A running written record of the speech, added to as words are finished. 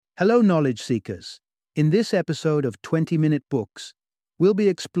Hello, knowledge seekers. In this episode of 20-Minute Books, we'll be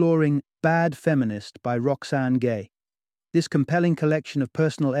exploring Bad Feminist by Roxane Gay. This compelling collection of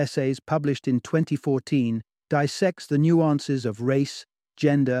personal essays published in 2014 dissects the nuances of race,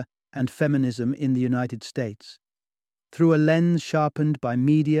 gender, and feminism in the United States. Through a lens sharpened by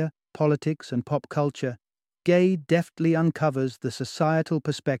media, politics, and pop culture, Gay deftly uncovers the societal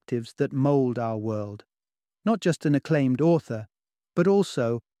perspectives that mold our world. Not just an acclaimed author, but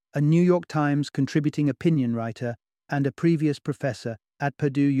also a New York Times contributing opinion writer and a previous professor at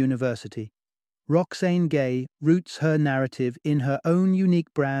Purdue University. Roxane Gay roots her narrative in her own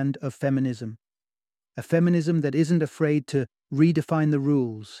unique brand of feminism, a feminism that isn't afraid to redefine the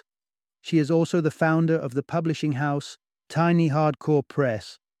rules. She is also the founder of the publishing house Tiny Hardcore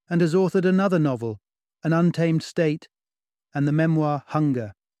Press and has authored another novel, An Untamed State, and the memoir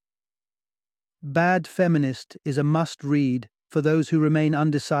Hunger. Bad Feminist is a must-read for those who remain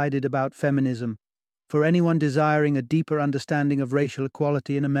undecided about feminism, for anyone desiring a deeper understanding of racial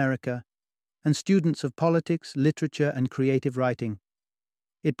equality in America, and students of politics, literature, and creative writing.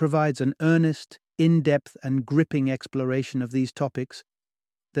 It provides an earnest, in-depth, and gripping exploration of these topics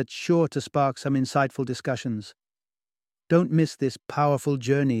that's sure to spark some insightful discussions. Don't miss this powerful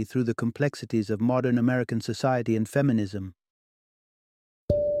journey through the complexities of modern American society and feminism.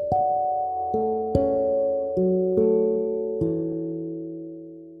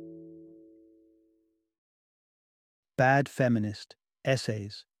 Bad Feminist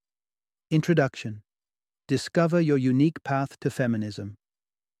Essays. Introduction. Discover your unique path to feminism.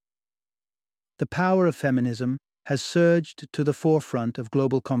 The power of feminism has surged to the forefront of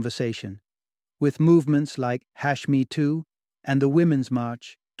global conversation, with movements like #MeToo and the Women's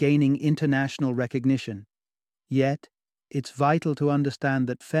March gaining international recognition. Yet, it's vital to understand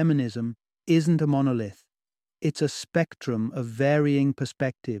that feminism isn't a monolith. It's a spectrum of varying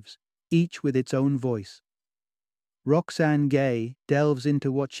perspectives, each with its own voice. Roxane Gay delves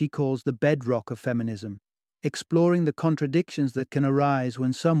into what she calls the bedrock of feminism, exploring the contradictions that can arise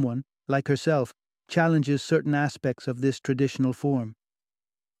when someone, like herself, challenges certain aspects of this traditional form.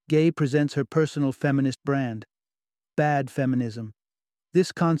 Gay presents her personal feminist brand, Bad Feminism.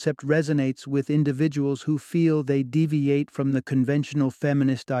 This concept resonates with individuals who feel they deviate from the conventional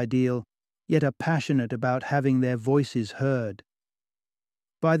feminist ideal, yet are passionate about having their voices heard.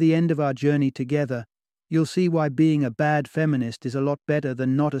 By the end of our journey together, you'll see why being a bad feminist is a lot better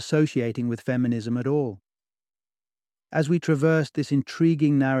than not associating with feminism at all. As we traverse this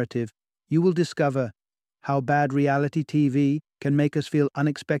intriguing narrative, you will discover how bad reality TV can make us feel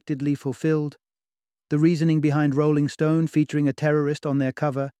unexpectedly fulfilled, the reasoning behind Rolling Stone featuring a terrorist on their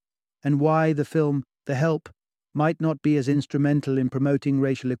cover, and why the film The Help might not be as instrumental in promoting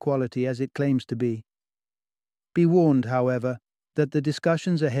racial equality as it claims to be. Be warned, however, that the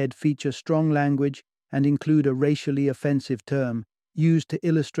discussions ahead feature strong language and include a racially offensive term used to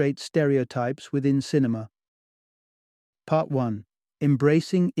illustrate stereotypes within cinema. Part 1.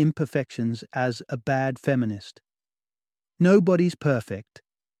 Embracing Imperfections as a Bad Feminist. Nobody's perfect.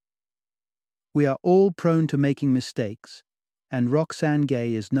 We are all prone to making mistakes, and Roxane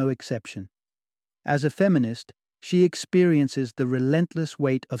Gay is no exception. As a feminist, she experiences the relentless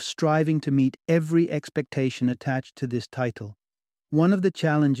weight of striving to meet every expectation attached to this title. One of the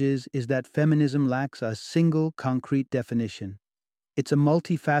challenges is that feminism lacks a single concrete definition. It's a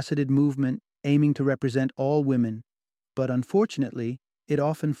multifaceted movement aiming to represent all women, but unfortunately, it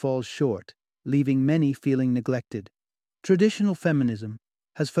often falls short, leaving many feeling neglected. Traditional feminism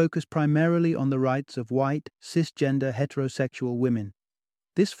has focused primarily on the rights of white, cisgender, heterosexual women.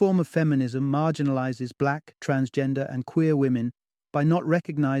 This form of feminism marginalizes Black, transgender, and queer women by not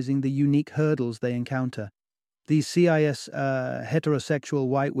recognizing the unique hurdles they encounter. These cis heterosexual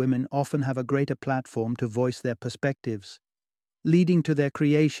white women often have a greater platform to voice their perspectives, leading to their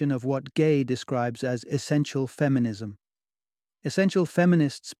creation of what Gay describes as essential feminism. Essential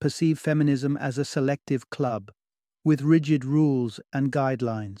feminists perceive feminism as a selective club, with rigid rules and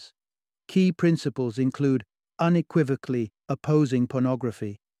guidelines. Key principles include unequivocally opposing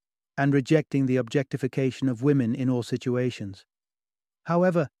pornography and rejecting the objectification of women in all situations.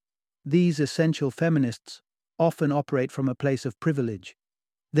 However, these essential feminists often operate from a place of privilege.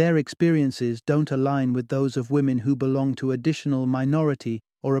 Their experiences don't align with those of women who belong to additional minority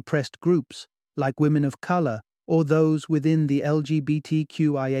or oppressed groups, like women of color or those within the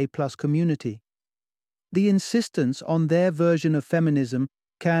LGBTQIA+ community. The insistence on their version of feminism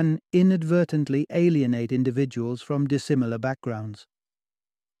can inadvertently alienate individuals from dissimilar backgrounds.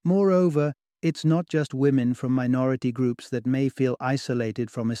 Moreover, it's not just women from minority groups that may feel isolated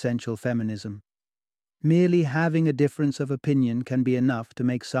from essential feminism. Merely having a difference of opinion can be enough to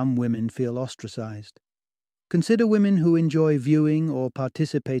make some women feel ostracized. Consider women who enjoy viewing or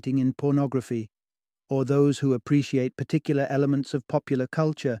participating in pornography, or those who appreciate particular elements of popular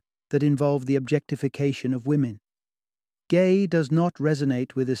culture that involve the objectification of women. Gay does not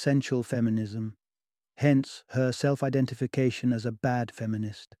resonate with essential feminism, hence her self-identification as a bad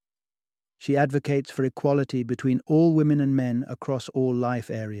feminist. She advocates for equality between all women and men across all life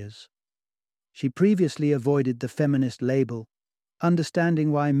areas. She previously avoided the feminist label,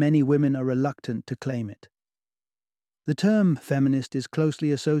 understanding why many women are reluctant to claim it. The term feminist is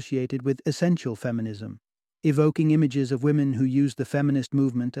closely associated with essential feminism, evoking images of women who use the feminist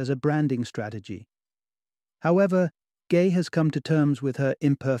movement as a branding strategy. However, Gay has come to terms with her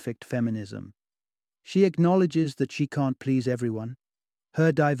imperfect feminism. She acknowledges that she can't please everyone.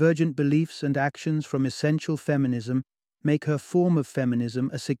 Her divergent beliefs and actions from essential feminism make her form of feminism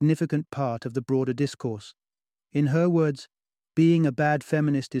a significant part of the broader discourse. In her words, being a bad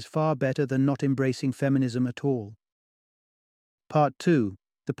feminist is far better than not embracing feminism at all. Part 2.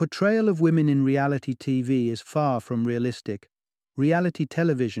 The portrayal of women in reality TV is far from realistic. Reality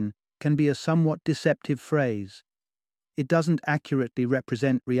television can be a somewhat deceptive phrase. It doesn't accurately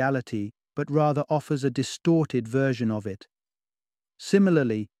represent reality, but rather offers a distorted version of it.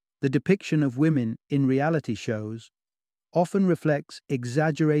 Similarly, the depiction of women in reality shows often reflects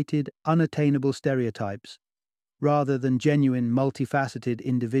exaggerated, unattainable stereotypes, rather than genuine, multifaceted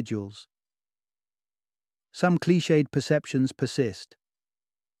individuals. Some cliched perceptions persist.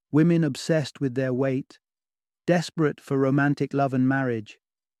 Women obsessed with their weight, desperate for romantic love and marriage,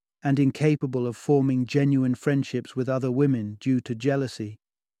 and incapable of forming genuine friendships with other women due to jealousy.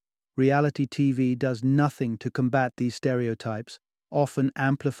 Reality TV does nothing to combat these stereotypes, often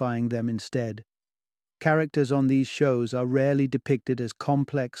amplifying them instead. Characters on these shows are rarely depicted as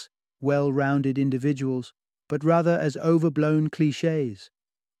complex, well-rounded individuals, but rather as overblown clichés.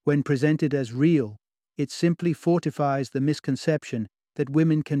 When presented as real, it simply fortifies the misconception that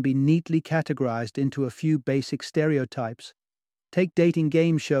women can be neatly categorized into a few basic stereotypes. Take dating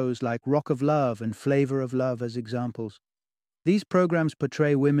game shows like Rock of Love and Flavor of Love as examples. These programs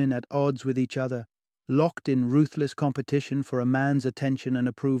portray women at odds with each other, locked in ruthless competition for a man's attention and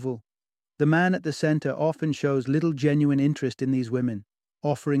approval. The man at the center often shows little genuine interest in these women,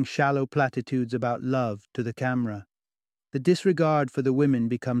 offering shallow platitudes about love to the camera. The disregard for the women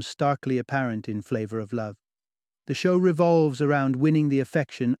becomes starkly apparent in Flavor of Love. The show revolves around winning the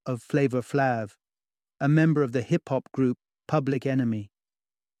affection of Flavor Flav, a member of the hip-hop group Public Enemy.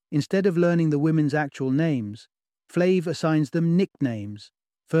 Instead of learning the women's actual names, Flav assigns them nicknames,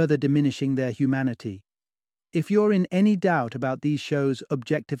 further diminishing their humanity. If you're in any doubt about these shows'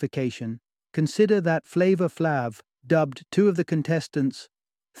 objectification, consider that Flavor Flav dubbed two of the contestants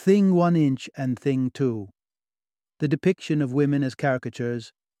Thing 1 Inch and Thing 2. The depiction of women as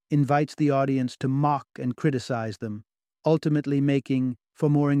caricatures invites the audience to mock and criticize them, ultimately making for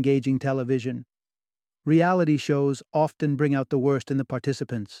more engaging television. Reality shows often bring out the worst in the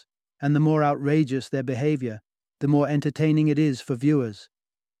participants, and the more outrageous their behavior, the more entertaining it is for viewers.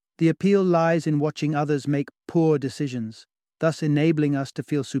 The appeal lies in watching others make poor decisions, thus enabling us to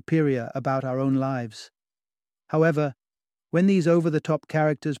feel superior about our own lives. However, when these over-the-top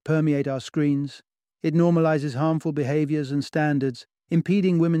characters permeate our screens, it normalizes harmful behaviors and standards,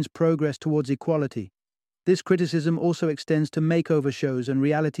 impeding women's progress towards equality. This criticism also extends to makeover shows and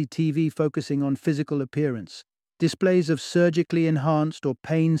reality TV focusing on physical appearance. Displays of surgically enhanced or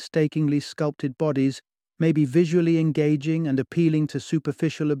painstakingly sculpted bodies may be visually engaging and appealing to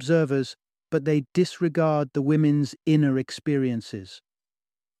superficial observers, but they disregard the women's inner experiences.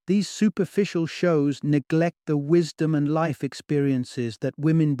 These superficial shows neglect the wisdom and life experiences that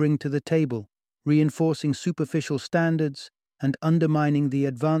women bring to the table, reinforcing superficial standards and undermining the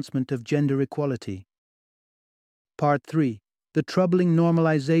advancement of gender equality. Part 3. The troubling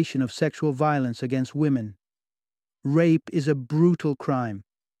normalization of sexual violence against women. Rape is a brutal crime,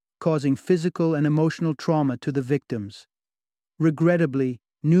 causing physical and emotional trauma to the victims. Regrettably,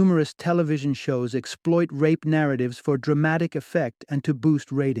 numerous television shows exploit rape narratives for dramatic effect and to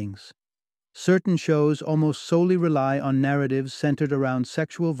boost ratings. Certain shows almost solely rely on narratives centered around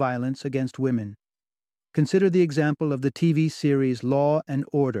sexual violence against women. Consider the example of the TV series Law and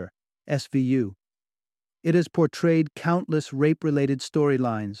Order, SVU. It has portrayed countless rape-related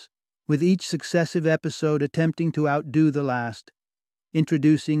storylines, with each successive episode attempting to outdo the last,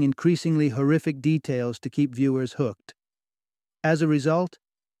 introducing increasingly horrific details to keep viewers hooked. As a result,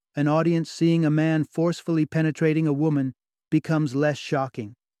 an audience seeing a man forcefully penetrating a woman becomes less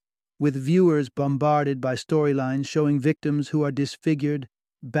shocking, with viewers bombarded by storylines showing victims who are disfigured,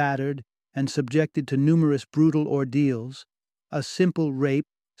 battered, and subjected to numerous brutal ordeals, a simple rape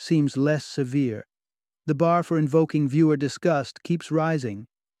seems less severe. The bar for invoking viewer disgust keeps rising,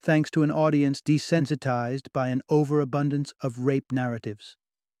 thanks to an audience desensitized by an overabundance of rape narratives.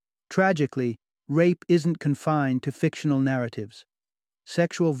 Tragically, rape isn't confined to fictional narratives.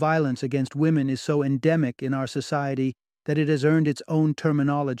 Sexual violence against women is so endemic in our society that it has earned its own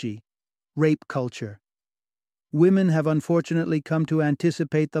terminology: rape culture. Women have unfortunately come to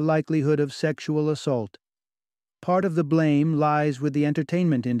anticipate the likelihood of sexual assault. Part of the blame lies with the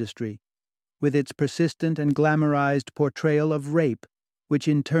entertainment industry, with its persistent and glamorized portrayal of rape, which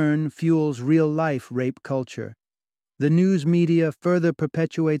in turn fuels real-life rape culture. The news media further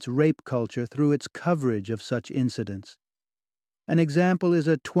perpetuates rape culture through its coverage of such incidents. An example is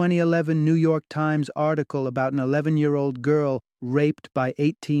a 2011 New York Times article about an 11-year-old girl raped by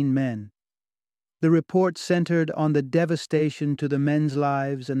 18 men. The report centered on the devastation to the men's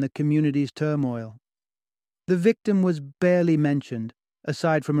lives and the community's turmoil. The victim was barely mentioned,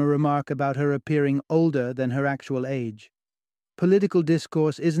 aside from a remark about her appearing older than her actual age. Political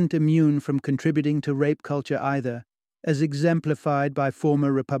discourse isn't immune from contributing to rape culture either, as exemplified by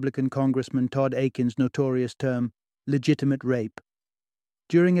former Republican Congressman Todd Akin's notorious term, legitimate rape.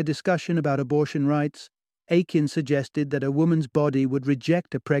 During a discussion about abortion rights, Akin suggested that a woman's body would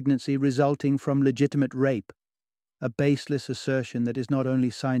reject a pregnancy resulting from legitimate rape, a baseless assertion that is not only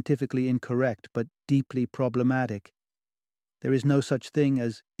scientifically incorrect but deeply problematic. There is no such thing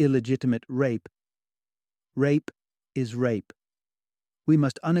as illegitimate rape. Rape is rape. We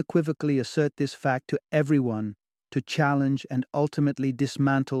must unequivocally assert this fact to everyone to challenge and ultimately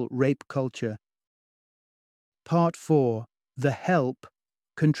dismantle rape culture. Part 4. The Help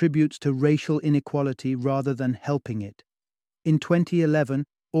contributes to racial inequality rather than helping it. In 2011,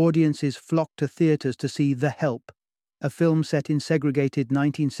 audiences flocked to theaters to see The Help, a film set in segregated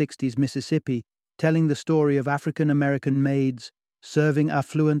 1960s Mississippi, telling the story of African-American maids serving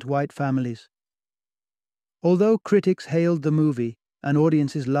affluent white families. Although critics hailed the movie and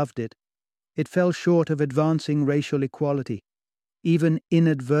audiences loved it, it fell short of advancing racial equality, even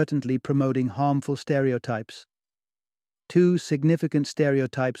inadvertently promoting harmful stereotypes. Two significant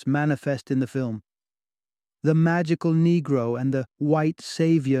stereotypes manifest in the film: the magical Negro and the white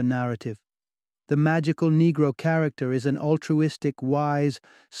savior narrative. The magical Negro character is an altruistic, wise,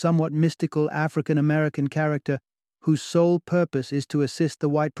 somewhat mystical African-American character whose sole purpose is to assist the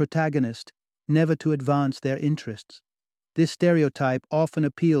white protagonist, never to advance their interests. This stereotype often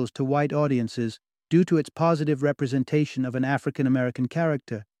appeals to white audiences due to its positive representation of an African-American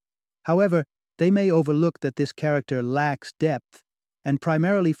character. However, they may overlook that this character lacks depth and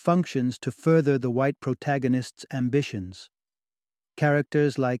primarily functions to further the white protagonist's ambitions.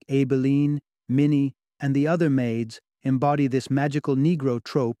 Characters like Abilene, Minnie, and the other maids embody this magical Negro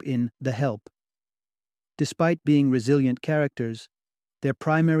trope in The Help. Despite being resilient characters, their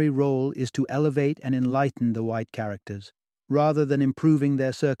primary role is to elevate and enlighten the white characters, rather than improving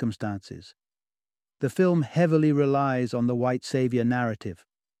their circumstances. The film heavily relies on the white savior narrative,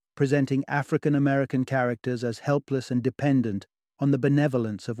 presenting African-American characters as helpless and dependent on the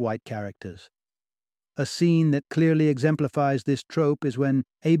benevolence of white characters. A scene that clearly exemplifies this trope is when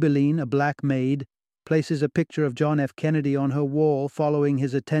Abilene, a black maid, places a picture of John F. Kennedy on her wall following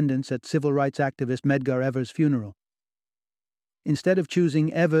his attendance at civil rights activist Medgar Evers' funeral. Instead of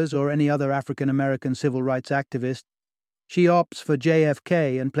choosing Evers or any other African-American civil rights activist, she opts for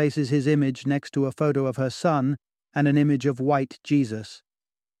JFK and places his image next to a photo of her son and an image of white Jesus.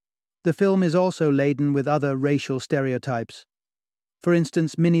 The film is also laden with other racial stereotypes. For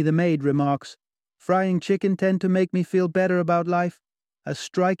instance, Minnie the maid remarks, "Frying chicken tend to make me feel better about life," a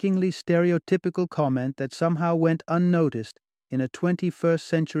strikingly stereotypical comment that somehow went unnoticed in a 21st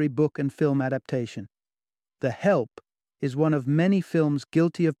century book and film adaptation. The Help is one of many films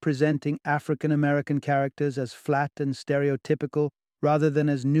guilty of presenting African-American characters as flat and stereotypical rather than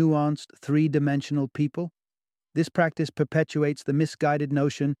as nuanced, three-dimensional people. This practice perpetuates the misguided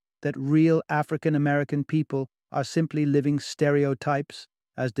notion that real African-American people are simply living stereotypes,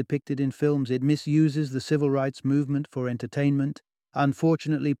 as depicted in films. It misuses the civil rights movement for entertainment,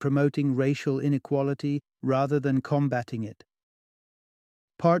 unfortunately promoting racial inequality rather than combating it.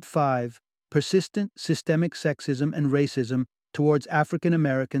 Part 5. Persistent systemic sexism and racism towards African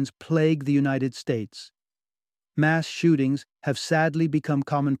Americans plague the United States. Mass shootings have sadly become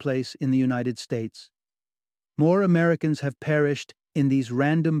commonplace in the United States. More Americans have perished in these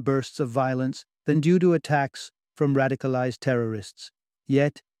random bursts of violence than due to attacks from radicalized terrorists.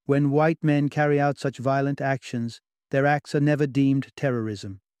 Yet, when white men carry out such violent actions, their acts are never deemed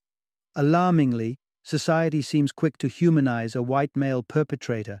terrorism. Alarmingly, society seems quick to humanize a white male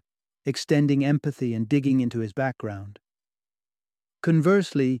perpetrator, extending empathy and digging into his background.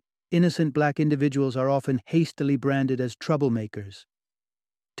 Conversely, innocent black individuals are often hastily branded as troublemakers.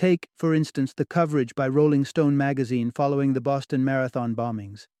 Take, for instance, the coverage by Rolling Stone magazine following the Boston Marathon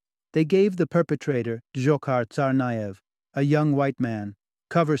bombings. They gave the perpetrator, Dzhokhar Tsarnaev, a young white man,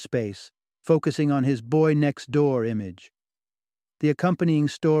 cover space, focusing on his boy next door image. The accompanying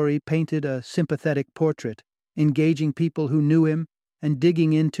story painted a sympathetic portrait, engaging people who knew him and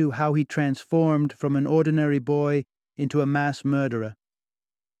digging into how he transformed from an ordinary boy into a mass murderer.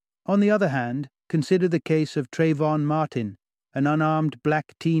 On the other hand, consider the case of Trayvon Martin, an unarmed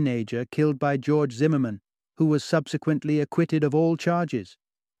black teenager killed by George Zimmerman, who was subsequently acquitted of all charges.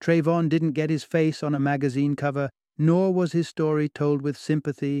 Trayvon didn't get his face on a magazine cover, nor was his story told with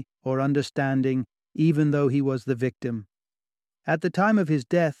sympathy or understanding, even though he was the victim. At the time of his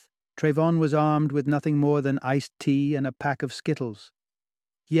death, Trayvon was armed with nothing more than iced tea and a pack of Skittles.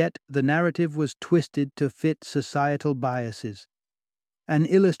 Yet the narrative was twisted to fit societal biases. An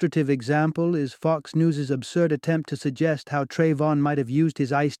illustrative example is Fox News' absurd attempt to suggest how Trayvon might have used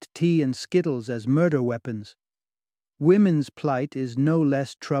his iced tea and Skittles as murder weapons. Women's plight is no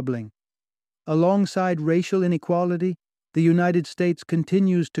less troubling. Alongside racial inequality, the United States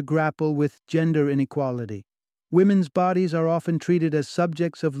continues to grapple with gender inequality. Women's bodies are often treated as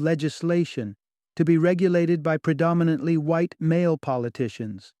subjects of legislation, to be regulated by predominantly white male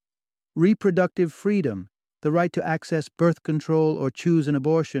politicians. Reproductive freedom, the right to access birth control or choose an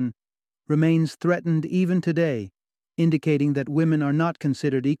abortion, remains threatened even today, indicating that women are not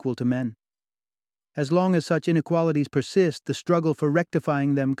considered equal to men. As long as such inequalities persist, the struggle for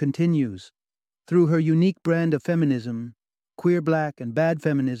rectifying them continues. Through her unique brand of feminism, queer black and bad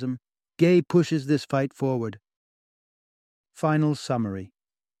feminism, Gay pushes this fight forward. Final summary.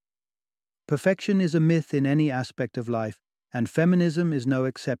 Perfection is a myth in any aspect of life, and feminism is no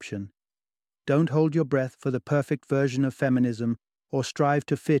exception. Don't hold your breath for the perfect version of feminism or strive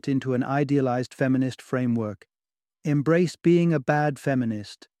to fit into an idealized feminist framework. Embrace being a bad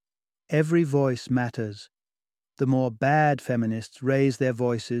feminist. Every voice matters. The more bad feminists raise their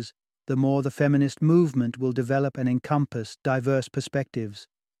voices, the more the feminist movement will develop and encompass diverse perspectives.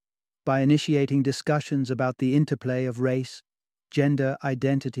 By initiating discussions about the interplay of race, gender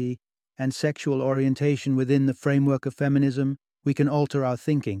identity, and sexual orientation within the framework of feminism, we can alter our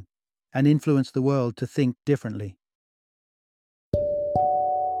thinking and influence the world to think differently.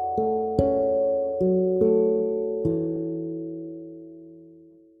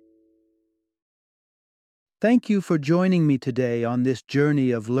 Thank you for joining me today on this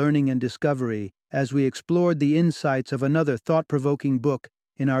journey of learning and discovery as we explored the insights of another thought-provoking book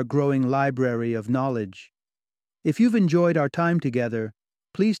in our growing library of knowledge. If you've enjoyed our time together,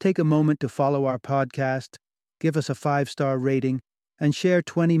 please take a moment to follow our podcast, give us a 5-star rating, and share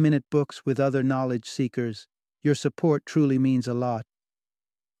 20-minute books with other knowledge seekers. Your support truly means a lot.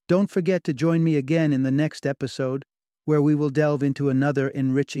 Don't forget to join me again in the next episode, where we will delve into another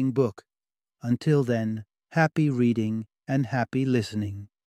enriching book. Until then, happy reading and happy listening.